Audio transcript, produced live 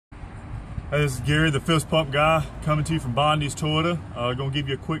This is Gary, the fist pump guy, coming to you from Pollard-The Toyota. Going to give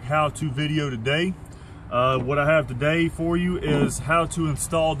you a quick how-to video today. What I have today for you is how to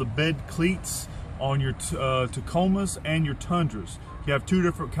install the bed cleats on your Tacomas and your Tundras. You have two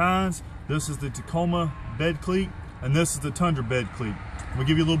different kinds. This is the Tacoma bed cleat, and this is the Tundra bed cleat. We'll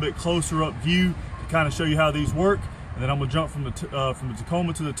give you a little bit closer up view to kind of show you how these work, and then I'm going to jump from the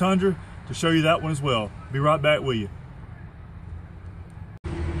Tacoma to the Tundra to show you that one as well. Be right back with you.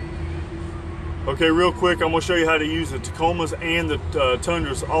 Okay, real quick, I'm going to show you how to use the Tacomas and the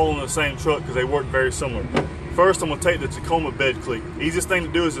Tundras all on the same truck because they work very similar. First, I'm going to take the Tacoma bed cleat. Easiest thing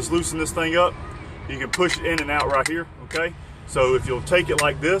to do is just loosen this thing up. You can push it in and out right here, okay? So if you'll take it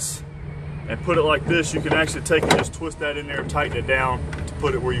like this and put it like this, you can actually take it, just twist that in there and tighten it down to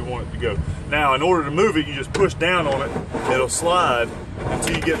put it where you want it to go. Now, in order to move it, you just push down on it. It'll slide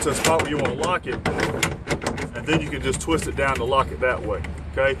until you get to a spot where you want to lock it, and then you can just twist it down to lock it that way.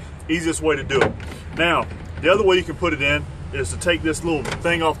 Okay, easiest way to do it. Now, the other way you can put it in is to take this little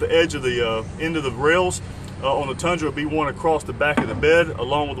thing off the edge of the end of the rails. On the Tundra, it'll be one across the back of the bed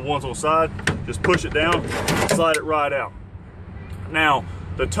along with the ones on the side. Just push it down, slide it right out. Now,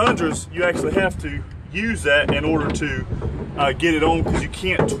 the Tundras, you actually have to use that in order to get it on, because you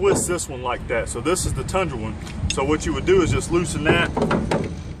can't twist this one like that. So this is the Tundra one. So what you would do is just loosen that,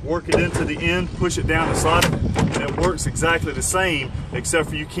 work it into the end, push it down and slide it, and it works exactly the same, except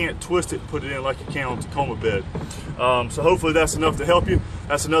for you can't twist it and put it in like you can on the Tacoma bed. So hopefully that's enough to help you.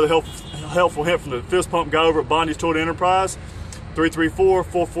 That's another helpful hint from the fist pump guy over at Pollard-The Toyota Enterprise.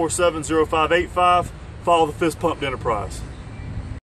 334-447-0585. Follow the fist pump enterprise.